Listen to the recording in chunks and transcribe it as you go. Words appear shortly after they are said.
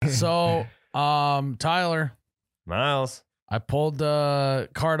So, Tyler, Miles. I pulled the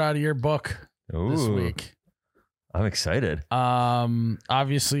card out of your book this Ooh, week. I'm excited.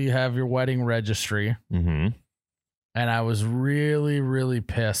 Obviously you have your wedding registry, Mm-hmm. and I was really, really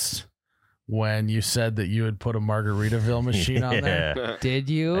pissed when you said that you had put a Margaritaville machine on there. Did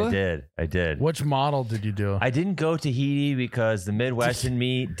you? I did. Which model did you do? I didn't go Tahiti because the Midwest in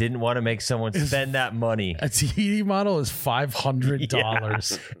me didn't want to make someone spend that money. A Tahiti model is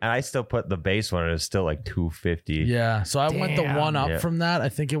 $500. And I still put the base one, and it's still like $250. Yeah. So I went the Damn. one up Yeah. from that. I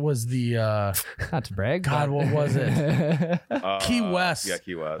think it was the Not to brag. God, but- what was it? Key West. Yeah,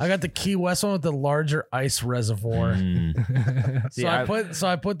 Key West. I got the Key West one with the larger ice reservoir. Mm. See, So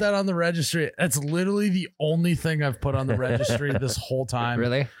I put that on the registry. That's literally the only thing I've put on the registry this whole time.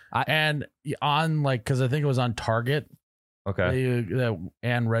 Really? And on like, because I think it was on Target. Okay.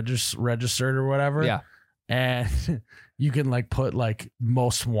 And registered or whatever. Yeah. And you can like put like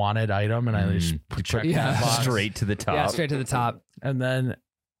most wanted item, and I just check Yeah. that box. Straight to the top. Yeah, straight to the top. And then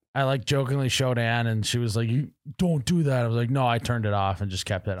I like jokingly showed Ann, and she was like, "You don't do that." I was like, "No, I turned it off and just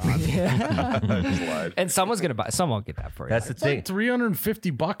kept it on." Yeah. Just lied. And someone's gonna buy. Someone will get that for you. That's the It's like thing.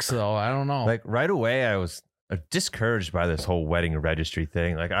 $350 though. I don't know. Like right away, I was discouraged by this whole wedding registry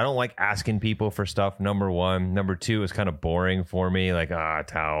thing. Like, I don't like asking people for stuff. Number one. Number two is kind of boring for me. Like,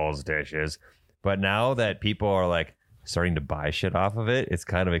 towels, dishes. But now that people are like starting to buy shit off of it, it's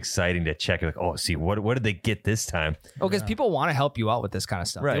kind of exciting to check. Like, oh, see, what did they get this time? Oh, because people want to help you out with this kind of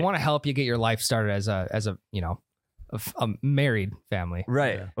stuff. They Right. want to help you get your life started as a a married family.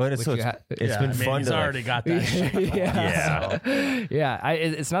 Right. Yeah. Well, Which so you it's, ha- it's Yeah, been I mean, fun he's to like, already got that shit. Yeah. Yeah. Yeah.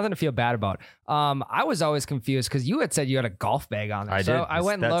 It's nothing to feel bad about. I was always confused because you had said you had a golf bag on there. I So did. I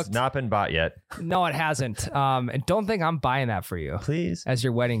went and That's looked. not been bought yet. No, it hasn't. And don't think I'm buying that for you Please. as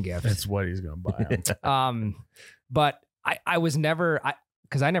your wedding gift. That's what he's gonna buy. him. But I was never,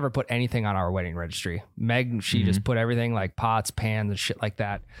 because I never put anything on our wedding registry. Meg, she just put everything like pots, pans, and shit like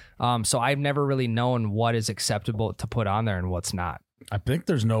that. So I've never really known what is acceptable to put on there and what's not. I think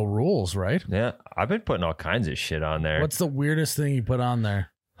there's no rules, right? Yeah. I've been putting all kinds of shit on there. What's the weirdest thing you put on there?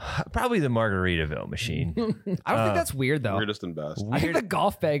 Probably the Margaritaville machine. I don't think that's weird though. Weirdest and best. I think the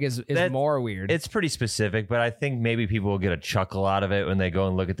golf bag is That- more weird. It's pretty specific, but I think maybe people will get a chuckle out of it when they go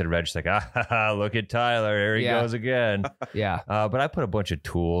and look at the register. Like, look at Tyler. Here he Yeah. goes again. Yeah. But I put a bunch of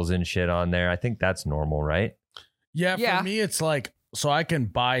tools and shit on there. I think that's normal, right? Yeah, Yeah. for me, it's like, so I can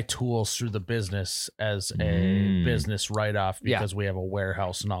buy tools through the business as a Mm. business write-off Yeah. because we have a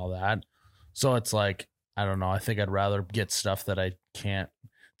warehouse and all that. So it's like, I don't know. I think I'd rather get stuff that I can't.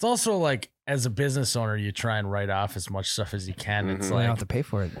 It's also like, as a business owner, you try and write off as much stuff as you can. It's Mhm. You don't like, have to pay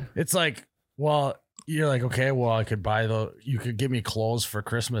for it. it's like, well, you're like, okay, well, I could buy you could give me clothes for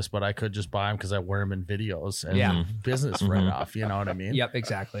Christmas, but I could just buy them because I wear them in videos and Yeah. business Mhm. write-off. You know what I mean? Yep,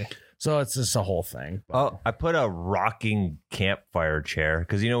 exactly. So it's just a whole thing. But Oh, I put a rocking campfire chair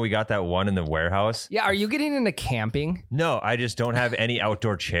because, we got that one in the warehouse. Yeah, are you getting into camping? No, I just don't have any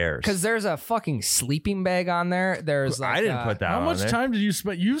outdoor chairs. Because there's a fucking sleeping bag on there. There's like I didn't put that how on much there. time did you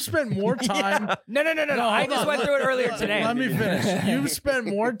spend? You spent more time. No. I hold just on. went through it earlier today. Let me finish. You've spent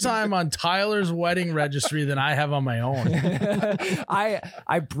more time on Tyler's wedding registry than I have on my own.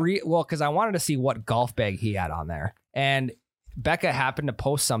 Because I wanted to see what golf bag he had on there, and Becca happened to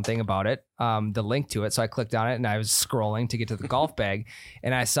post something about it, the link to it. So I clicked on it and I was scrolling to get to the golf bag,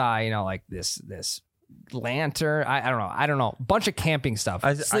 and I saw like this lantern. I don't know, bunch of camping stuff,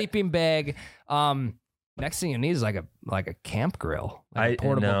 sleeping bag. Next thing you need is like a camp grill, like a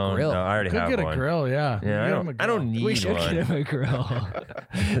portable grill. No, I already Could have get a one. grill, yeah. Yeah, Get him a I don't grill. need We should one. get him a grill.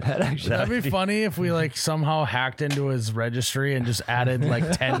 That actually, That'd be funny if we like somehow hacked into his registry and just added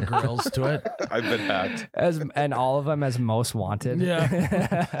like 10 grills to it. I've been hacked. and all of them as most wanted.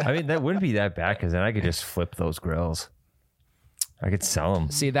 Yeah. I mean, that wouldn't be that bad because then I could just flip those grills. I could sell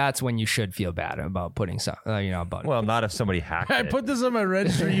them. See, that's when you should feel bad about putting some, about Well, not if somebody hacked I it. put this on my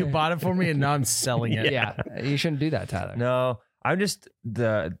registry. You bought it for me, and now I'm selling it. yeah, you shouldn't do that, Tyler. No, I'm just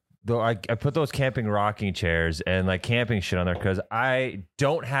I put those camping rocking chairs and like camping shit on there because I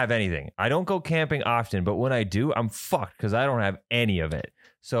don't have anything. I don't go camping often, but when I do, I'm fucked because I don't have any of it.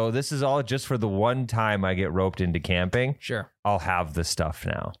 So this is all just for the one time I get roped into camping. Sure. I'll have the stuff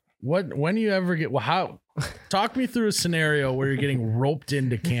now. When do you ever get? Well, how? Talk me through a scenario where you're getting roped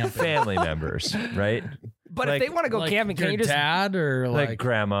into camping. Family members, right? But Like- if they want to go Like camping, your can you just dad or Like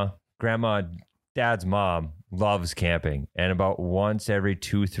grandma, dad's mom loves camping, and about once every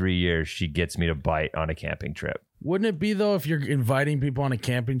 2-3 years, she gets me to bite on a camping trip. Wouldn't it be though if you're inviting people on a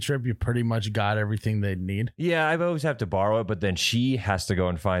camping trip, you pretty much got everything they'd need? Yeah, I always have to borrow it, but then she has to go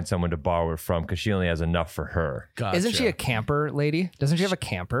and find someone to borrow it from because she only has enough for her. Gotcha. Isn't she a camper lady? Doesn't she have a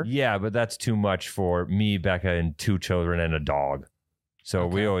camper? Yeah, but that's too much for me, Becca, and 2 children and a dog. So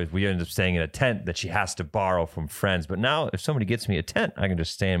we end up staying in a tent that she has to borrow from friends. But now if somebody gets me a tent, I can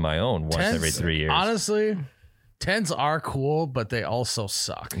just stay in my own once every 3 years. Honestly, tents are cool, but they also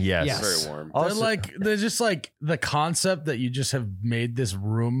suck. Yes. Yes. Very warm. They're just like the concept that you just have made this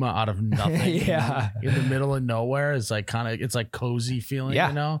room out of nothing. Yeah. In the middle of nowhere is like it's like cozy feeling, Yeah.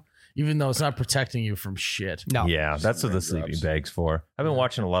 you know? Even though it's not protecting you from shit. No. Yeah, that's what the sleeping raindrops. bag's for. I've been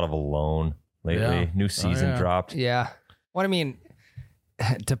watching a lot of Alone lately. Yeah. New season yeah. dropped. Yeah. What I mean,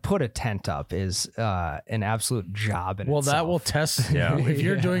 to put a tent up is an absolute job. In Well, itself. that will test. Yeah. If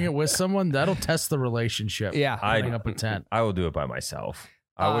you're Yeah. doing it with someone, that'll test the relationship. Yeah. Putting up a tent. I will do it by myself.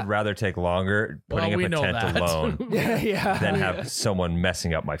 I would rather take longer putting we up a know tent that. alone Yeah. Yeah. than have someone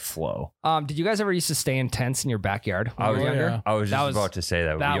messing up my flow. Did you guys ever used to stay in tents in your backyard when I you was were younger? yeah. I was That just was- about to say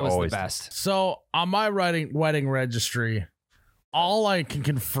that. That we was always the best. So on my wedding registry, all I can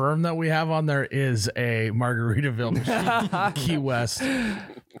confirm that we have on there is a Margaritaville, Key West.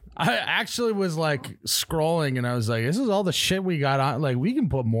 I actually was like scrolling and I was like, this is all the shit we got on. Like, we can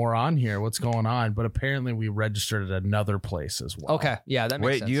put more on here. What's going on? But apparently we registered at another place as well. Okay. Yeah, that makes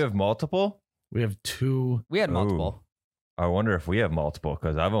Wait, sense. do you have multiple? We have 2. We had multiple. I wonder if we have multiple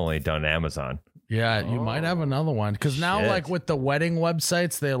because I've only done Amazon. Yeah, you might have another one. Because now, Shit. like with the wedding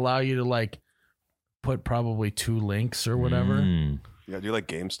websites, they allow you to like put probably 2 links or whatever. Mm. Yeah, do like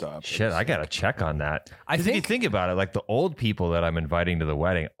GameStop. Shit, I gotta check on that. I 'Cause if you think about it, like the old people that I'm inviting to the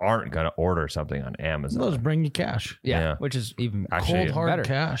wedding aren't gonna order something on Amazon. Those bring you cash. Yeah, Yeah. which is even Actually, Cold hard better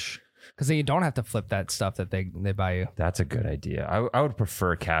cash. because then you don't have to flip that stuff that they buy you. That's a good idea. I would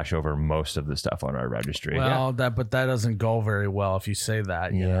prefer cash over most of the stuff on our registry. Well, that doesn't go very well if you say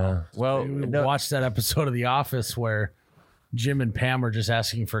that. You know? Well, We no, watched that episode of The Office where Jim and Pam are just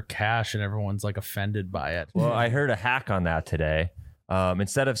asking for cash and everyone's like offended by it. well, I heard a hack on that today.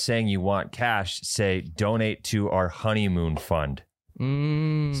 Instead of saying you want cash, say donate to our honeymoon fund.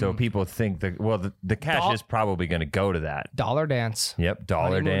 Mm. So people think the cash Doll- is probably going to go to that. Dollar dance. Yep, dollar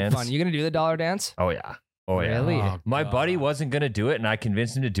Honeymoon dance. fun. You gonna do the dollar dance? Oh yeah, oh yeah. Really? Oh, My God. buddy wasn't going to do it, and I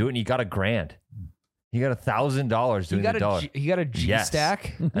convinced him to do it, and he got $1,000. He got $1,000 You doing got the dollar. you got a G Yes.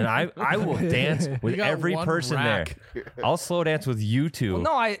 stack. And I will dance with You got every one person rack. there. I'll slow dance with you two Well,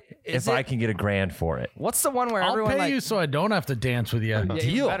 no, if I can get $1,000 for it. What's the one where I'll everyone pay like you so I don't have to dance with you. yeah, even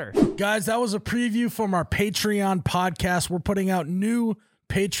Deal. better? Guys, that was a preview from our Patreon podcast. We're putting out new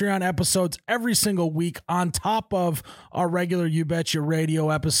Patreon episodes every single week on top of our regular You Betcha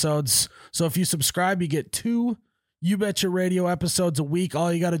Radio episodes. So if you subscribe, you get 2 You Betcha Radio episodes a week.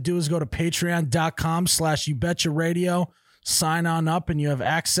 All you got to do is go to patreon.com/You Betcha Radio, sign on up, and you have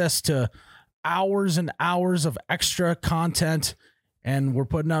access to hours and hours of extra content. And we're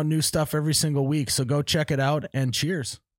putting out new stuff every single week. So go check it out and cheers.